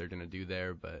don't know what they're going to do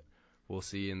there, but we'll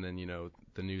see. And then, you know,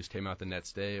 the news came out the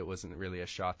next day. It wasn't really a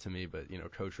shock to me, but, you know,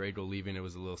 Coach Ragle leaving, it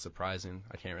was a little surprising.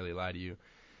 I can't really lie to you.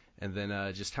 And then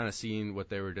just kind of seeing what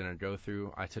they were going to go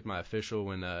through. I took my official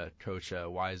when Coach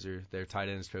Weiser, their tight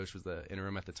ends coach, was the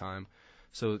interim at the time.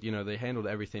 So, you know, they handled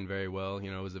everything very well.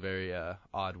 You know, it was a very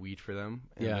odd week for them.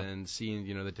 And then seeing,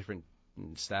 you know, the different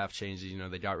staff changes, you know,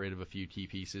 they got rid of a few key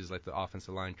pieces like the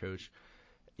offensive line coach.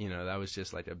 You know, that was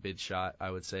just like a big shot,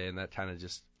 I would say, and that kind of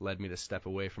just led me to step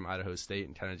away from Idaho State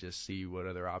and kind of just see what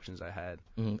other options I had.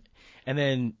 Mm-hmm. And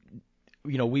then,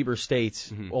 you know, Weber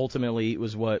State ultimately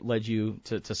was what led you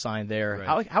to sign there.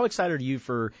 Right. How excited are you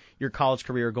for your college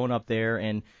career going up there,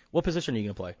 and what position are you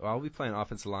going to play? Well, I'll be playing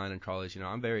offensive line in college. You know,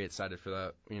 I'm very excited for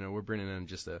that. You know, we're bringing in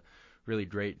just a really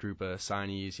great group of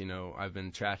signees. You know, I've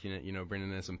been tracking it, you know,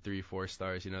 bringing in some 3-4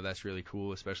 stars. You know, that's really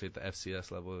cool, especially at the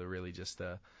FCS level, to really just,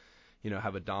 you know,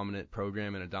 have a dominant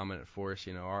program and a dominant force.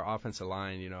 You know, our offensive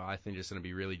line, you know, I think is going to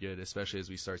be really good, especially as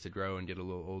we start to grow and get a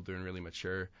little older and really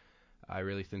mature. I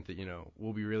really think that, you know,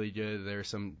 we'll be really good. There are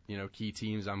some, you know, key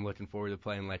teams I'm looking forward to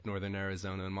playing, like Northern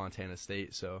Arizona and Montana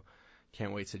State. So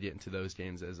can't wait to get into those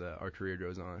games as our career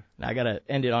goes on. Now, I got to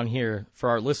end it on here for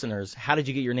our listeners. How did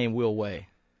you get your name Will Way?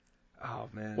 Oh,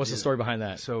 man. What's the story behind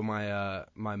that? So my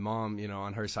mom, you know,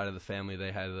 on her side of the family,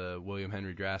 they had William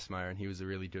Henry Grassmeyer, and he was a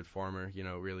really good farmer, you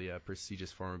know, really a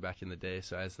prestigious farmer back in the day.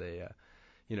 So as they,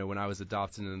 you know, when I was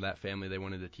adopted into that family, they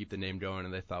wanted to keep the name going,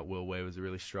 and they thought Will Way was a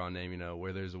really strong name. You know,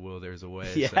 where there's a will, there's a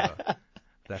way. Yeah. So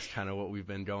that's kind of what we've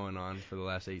been going on for the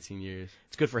last 18 years.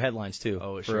 It's good for headlines, too,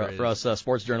 oh, it for, sure for us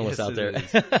sports journalists yes, out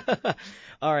there.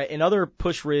 All right, another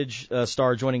Push Ridge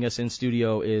star joining us in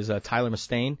studio is Tyler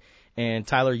Mustaine. And,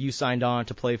 Tyler, you signed on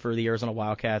to play for the Arizona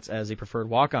Wildcats as a preferred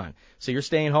walk-on. So you're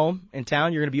staying home in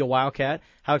town. You're going to be a Wildcat.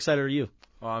 How excited are you?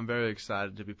 Well, I'm very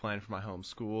excited to be playing for my home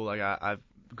school. Like I've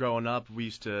growing up, we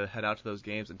used to head out to those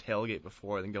games and tailgate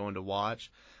before, then go in to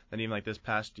watch. Then even like this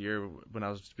past year when I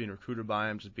was being recruited by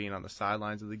them, just being on the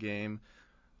sidelines of the game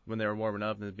when they were warming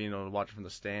up and being able to watch it from the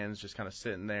stands, just kind of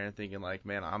sitting there and thinking like,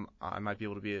 man, I might be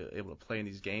able to play in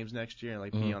these games next year and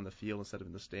like be on the field instead of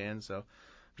in the stands. So I'm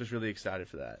just really excited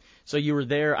for that. So you were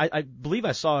there. I believe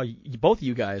I saw both of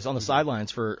you guys on the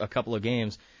sidelines for a couple of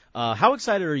games. How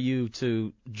excited are you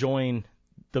to join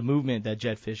the movement that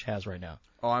Jedd Fisch has right now?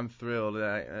 Oh, I'm thrilled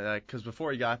because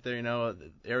before he got there, you know,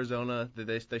 Arizona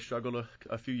they struggled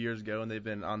a few years ago, and they've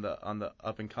been on the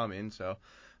up and coming. So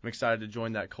I'm excited to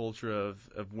join that culture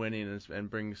of winning and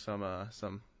bring some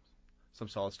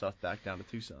solid stuff back down to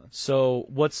Tucson. So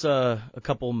what's a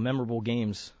couple memorable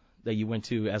games that you went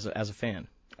to as a fan?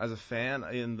 As a fan,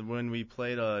 when we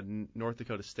played North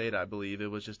Dakota State, I believe it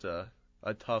was just a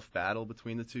tough battle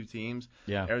between the two teams.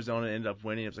 Yeah. Arizona ended up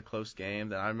winning. It was a close game.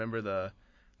 Then I remember the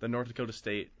North Dakota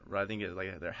State, I think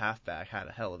their halfback had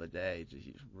a hell of a day.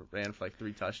 He ran for like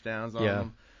 3 touchdowns on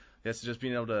them. Yes, just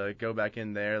being able to go back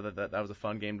in there, that was a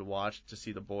fun game to watch, to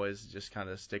see the boys just kind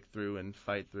of stick through and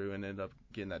fight through and end up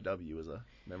getting that W was a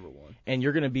memorable one. And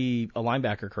you're going to be a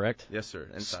linebacker, correct? Yes, sir,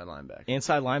 inside linebacker.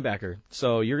 Inside linebacker.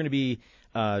 So you're going to be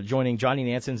joining Johnny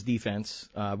Nanson's defense.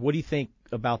 What do you think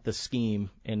about the scheme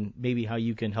and maybe how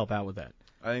you can help out with that?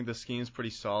 I think the scheme's pretty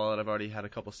solid. I've already had a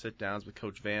couple sit-downs with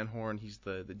Coach Van Horn. He's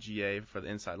the GA for the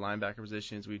inside linebacker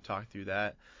positions. We've talked through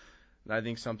that. And I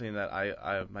think something that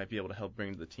I might be able to help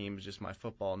bring to the team is just my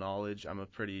football knowledge. I'm a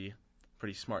pretty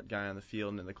smart guy on the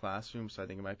field and in the classroom, so I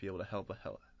think I might be able to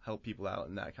help people out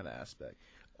in that kind of aspect.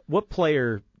 What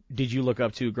player did you look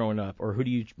up to growing up, or who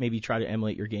do you maybe try to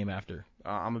emulate your game after?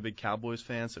 I'm a big Cowboys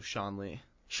fan, so Sean Lee.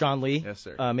 Sean Lee? Yes,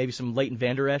 sir. Maybe some Leighton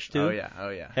Vander Esch, too? Oh,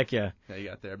 yeah. Heck yeah. Yeah, he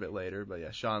got there a bit later, but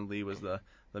yeah, Sean Lee was the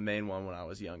main one when I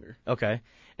was younger. Okay.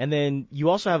 And then you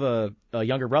also have a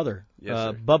younger brother, Yes,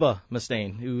 sir. Bubba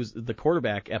Mustaine, who's the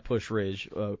quarterback at Push Ridge.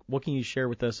 What can you share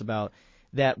with us about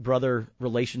that brother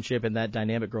relationship and that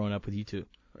dynamic growing up with you two?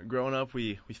 Growing up,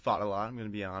 we fought a lot, I'm going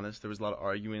to be honest. There was a lot of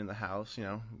arguing in the house,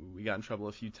 We got in trouble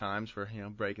a few times for,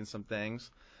 breaking some things.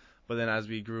 But then as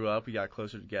we grew up, we got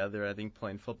closer together. I think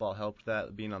playing football helped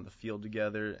that, being on the field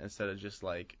together instead of just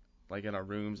like in our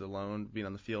rooms alone, being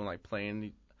on the field and like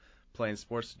playing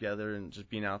sports together and just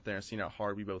being out there and seeing how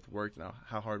hard we both worked and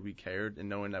how hard we cared and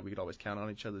knowing that we could always count on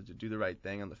each other to do the right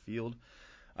thing on the field.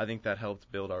 I think that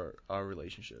helped build our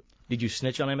relationship. Did you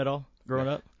snitch on him at all growing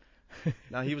up?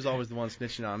 No, he was always the one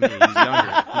snitching on me.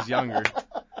 He's younger.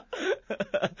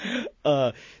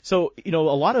 So, a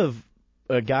lot of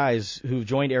guys who've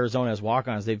joined Arizona as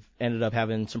walk-ons, they've ended up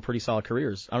having some pretty solid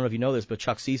careers. I don't know if you know this, but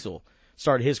Chuck Cecil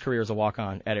started his career as a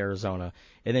walk-on at Arizona.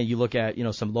 And then you look at,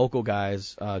 some local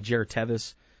guys, Jared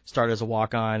Tevis started as a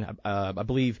walk-on. I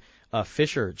believe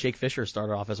Jake Fisher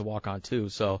started off as a walk-on too.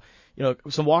 So,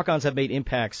 some walk-ons have made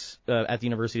impacts at the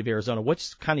University of Arizona.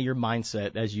 What's kind of your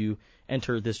mindset as you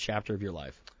enter this chapter of your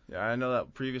life? Yeah, I know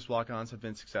that previous walk-ons have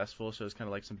been successful, so it's kind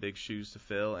of like some big shoes to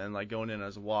fill. And like going in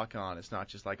as a walk-on, it's not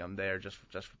just like I'm there just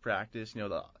for practice.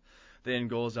 The end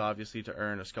goal is obviously to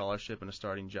earn a scholarship and a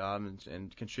starting job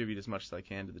and contribute as much as I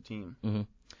can to the team. Mm-hmm.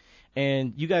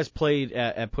 And you guys played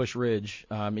at Push Ridge,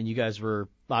 and you guys were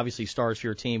obviously stars for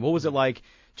your team. What was it like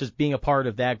just being a part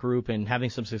of that group and having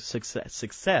some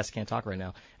success, can't talk right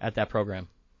now, at that program?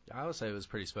 I would say it was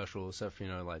pretty special, except for,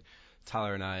 like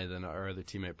Tyler and I, then our other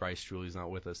teammate Bryce Julie's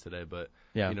not with us today, but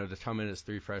to come in as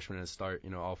 3 freshmen and start,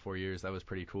 all 4 years, that was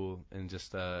pretty cool. And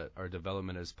just our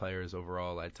development as players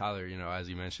overall, like Tyler, as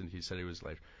you mentioned, he said he was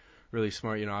like really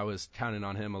smart. I was counting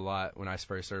on him a lot when I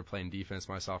first started playing defense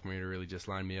my sophomore year to really just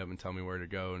line me up and tell me where to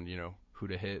go and who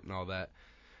to hit and all that.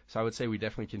 So I would say we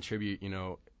definitely contribute,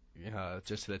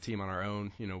 just to the team on our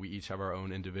own. We each have our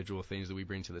own individual things that we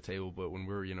bring to the table, but when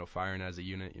we're firing as a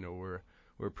unit,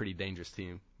 we're a pretty dangerous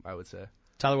team, I would say.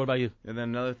 Tyler, what about you? And then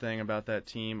another thing about that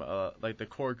team, like the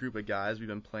core group of guys, we've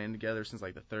been playing together since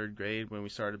like the 3rd grade when we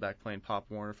started back playing Pop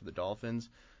Warner for the Dolphins.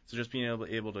 So just being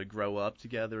able to grow up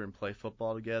together and play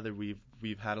football together, we've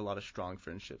had a lot of strong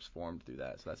friendships formed through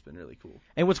that. So that's been really cool.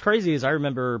 And what's crazy is I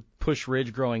remember Push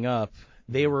Ridge growing up.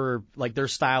 They were like their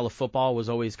style of football was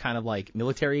always kind of like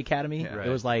military academy. Yeah, right.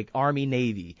 It was like Army,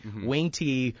 Navy, wing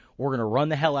T. We're going to run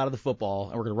the hell out of the football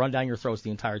and we're going to run down your throats the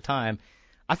entire time.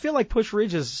 I feel like Push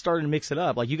Ridge is starting to mix it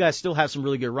up. Like you guys still have some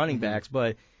really good running backs,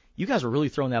 but you guys were really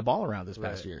throwing that ball around this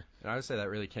past year. And I would say that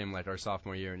really came like our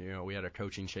sophomore year, and we had a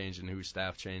coaching change and whose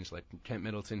staff changed. Like Kent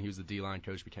Middleton, he was the D-line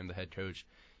coach, became the head coach.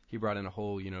 He brought in a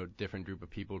whole, different group of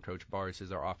people. Coach Bars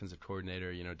is our offensive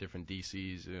coordinator, different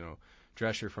DCs,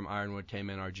 Drescher from Ironwood came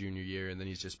in our junior year, and then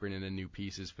he's just bringing in new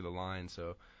pieces for the line.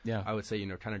 So I would say,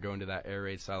 kind of going to that air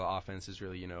raid style of offense has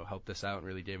really, helped us out and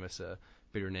really gave us a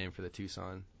bigger name for the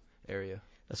Tucson area.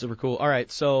 That's super cool. All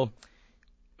right, so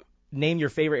name your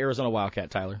favorite Arizona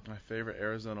Wildcat, Tyler. My favorite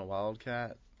Arizona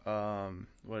Wildcat,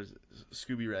 what is it?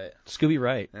 Scooby Wright. Scooby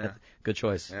Wright. Yeah. Good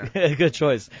choice. Yeah. Good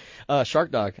choice.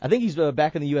 Shark Dog. I think he's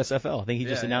back in the USFL. I think he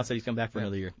just announced that he's come back for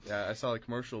another year. Yeah, I saw a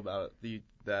commercial about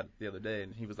that the other day,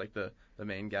 and he was like the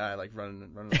main guy, like running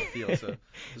the field. So it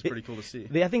was pretty cool to see.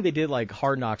 I think they did like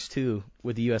Hard Knocks too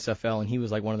with the USFL, and he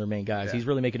was like one of their main guys. Yeah. He's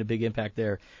really making a big impact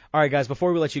there. All right, guys,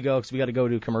 before we let you go, because we got to go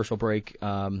to commercial break,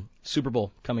 Super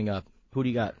Bowl coming up. Who do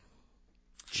you got?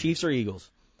 Chiefs or Eagles?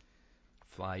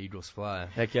 Fly, Eagles, fly.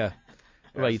 Heck yeah.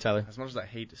 What about you, Tyler? As much as I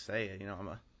hate to say it, I'm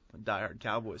a diehard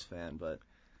Cowboys fan, but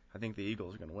I think the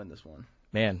Eagles are going to win this one.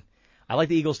 Man, I like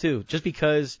the Eagles too, just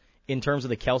because in terms of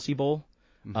the Kelsey Bowl,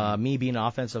 me being an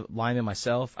offensive lineman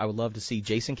myself, I would love to see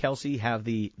Jason Kelsey have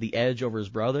the edge over his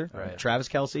brother, Travis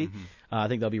Kelsey. I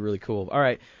think that'll be really cool. All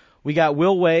right. We got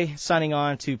Will Way signing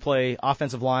on to play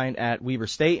offensive line at Weber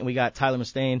State, and we got Tyler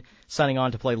Mustaine signing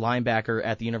on to play linebacker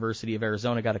at the University of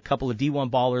Arizona. Got a couple of D1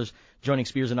 ballers joining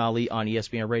Spears and Ali on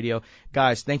ESPN Radio.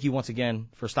 Guys, thank you once again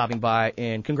for stopping by,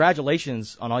 and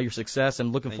congratulations on all your success,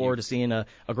 and looking forward to seeing a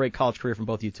great college career from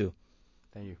both of you two.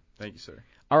 Thank you. Thank you, sir.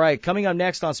 All right, coming up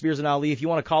next on Spears and Ali, if you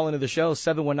want to call into the show,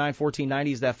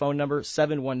 719-1490 is that phone number,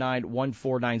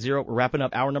 719-1490. We're wrapping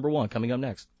up hour number 1, coming up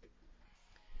next.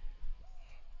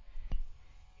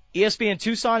 ESPN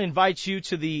Tucson invites you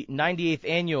to the 98th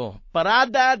annual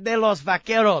Parada de los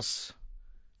Vaqueros.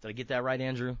 Did I get that right,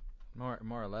 Andrew? More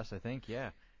or less, I think,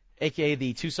 yeah. a.k.a.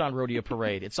 the Tucson Rodeo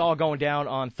Parade. It's all going down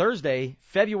on Thursday,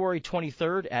 February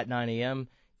 23rd at 9 a.m.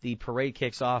 The parade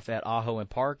kicks off at Ajo and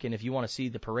Park, and if you want to see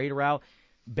the parade route,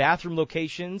 bathroom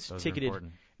locations, Those ticketed. Are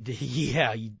important.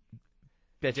 Yeah, you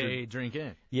bet Day drink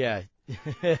in. Yeah.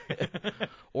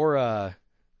 Or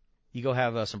you go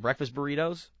have some breakfast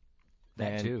burritos.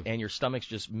 That too. And your stomach's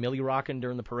just milli rocking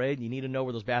during the parade. You need to know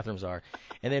where those bathrooms are.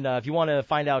 And then if you want to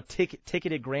find out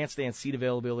ticketed grandstand seat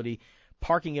availability,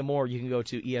 parking and more, you can go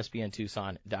to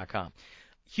ESPNTucson.com.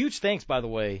 Huge thanks, by the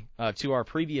way, to our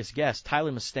previous guests,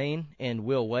 Tyler Mustaine and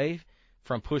Will Way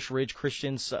from Push Ridge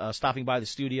Christians, stopping by the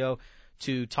studio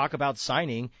to talk about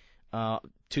signing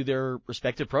to their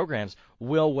respective programs.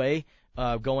 Will Way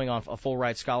going on a full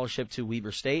ride scholarship to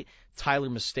Weber State. Tyler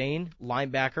Mustaine,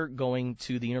 linebacker, going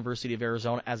to the University of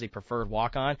Arizona as a preferred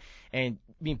walk-on. And,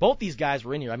 I mean, both these guys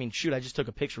were in here. I mean, shoot, I just took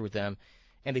a picture with them,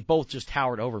 and they both just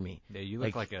towered over me. Yeah, you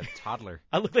look like a toddler.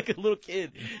 I look like a little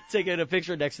kid taking a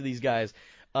picture next to these guys.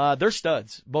 They're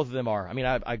studs. Both of them are. I mean,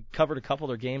 I covered a couple of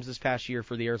their games this past year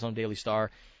for the Arizona Daily Star.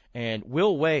 And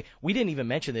Will Way, we didn't even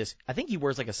mention this. I think he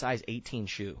wears like a size 18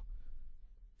 shoe.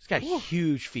 He's got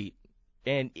huge feet.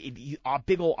 And a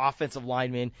big old offensive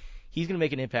lineman. He's going to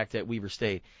make an impact at Weber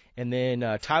State. And then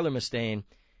Tyler Mustaine,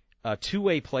 a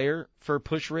two-way player for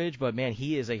Push Ridge, but, man,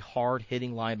 he is a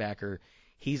hard-hitting linebacker.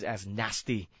 He's as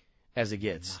nasty as it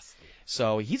gets.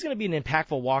 So he's going to be an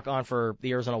impactful walk-on for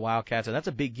the Arizona Wildcats, and that's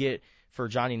a big get for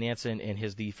Johnny Nansen and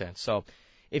his defense. So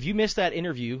if you missed that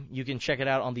interview, you can check it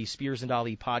out on the Spears and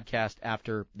Ali podcast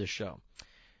after the show.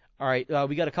 All right,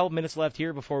 we got a couple minutes left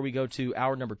here before we go to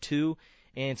hour number 2.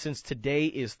 And since today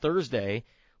is Thursday,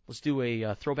 let's do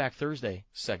a Throwback Thursday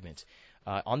segment.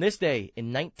 On this day in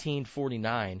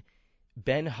 1949,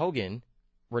 Ben Hogan,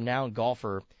 renowned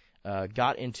golfer,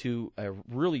 got into a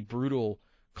really brutal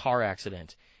car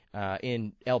accident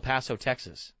in El Paso,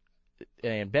 Texas.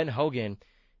 And Ben Hogan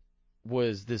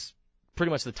was pretty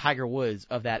much the Tiger Woods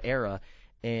of that era.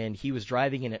 And he was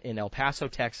driving in El Paso,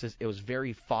 Texas. It was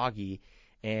very foggy,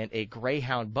 and a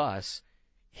Greyhound bus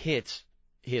hit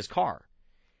his car.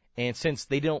 And since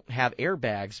they don't have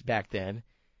airbags back then,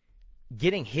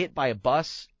 getting hit by a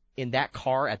bus in that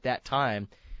car at that time,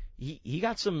 he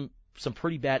got some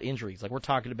pretty bad injuries. Like, we're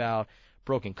talking about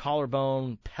broken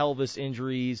collarbone, pelvis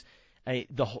injuries,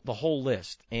 the whole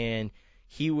list. And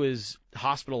he was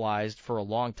hospitalized for a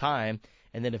long time,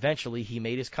 and then eventually he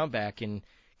made his comeback and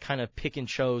kind of pick and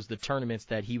chose the tournaments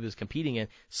that he was competing in,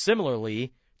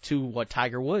 similarly to what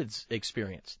Tiger Woods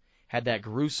experienced. Had that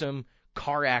gruesome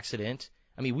car accident.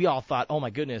 I mean, we all thought, oh, my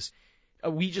goodness,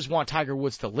 we just want Tiger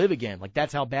Woods to live again. Like,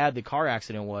 that's how bad the car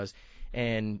accident was.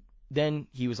 And then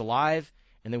he was alive,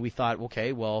 and then we thought,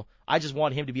 okay, well, I just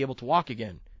want him to be able to walk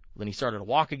again. Then he started to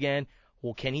walk again.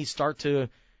 Well, can he start to,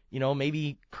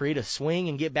 maybe create a swing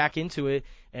and get back into it?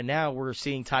 And now we're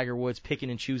seeing Tiger Woods picking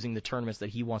and choosing the tournaments that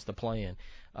he wants to play in.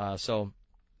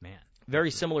 Man,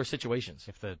 very similar situations.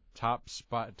 If the top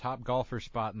golfer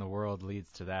spot in the world leads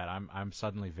to that, I'm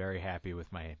suddenly very happy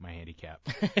with my handicap.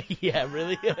 Yeah,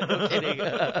 really? No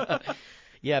kidding.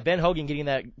 Yeah, Ben Hogan getting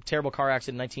that terrible car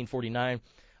accident in 1949.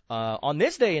 On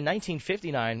this day in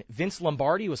 1959, Vince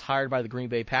Lombardi was hired by the Green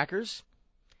Bay Packers.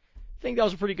 I think that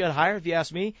was a pretty good hire, if you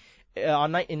ask me. In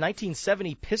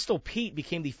 1970, Pistol Pete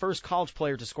became the first college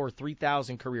player to score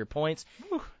 3,000 career points.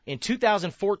 In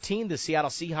 2014, the Seattle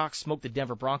Seahawks smoked the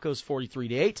Denver Broncos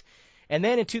 43-8. And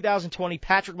then in 2020,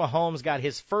 Patrick Mahomes got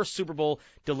his first Super Bowl,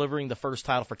 delivering the first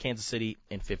title for Kansas City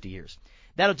in 50 years.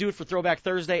 That'll do it for Throwback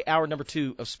Thursday, hour number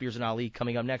 2 of Spears and Ali,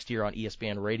 coming up next year on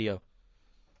ESPN Radio.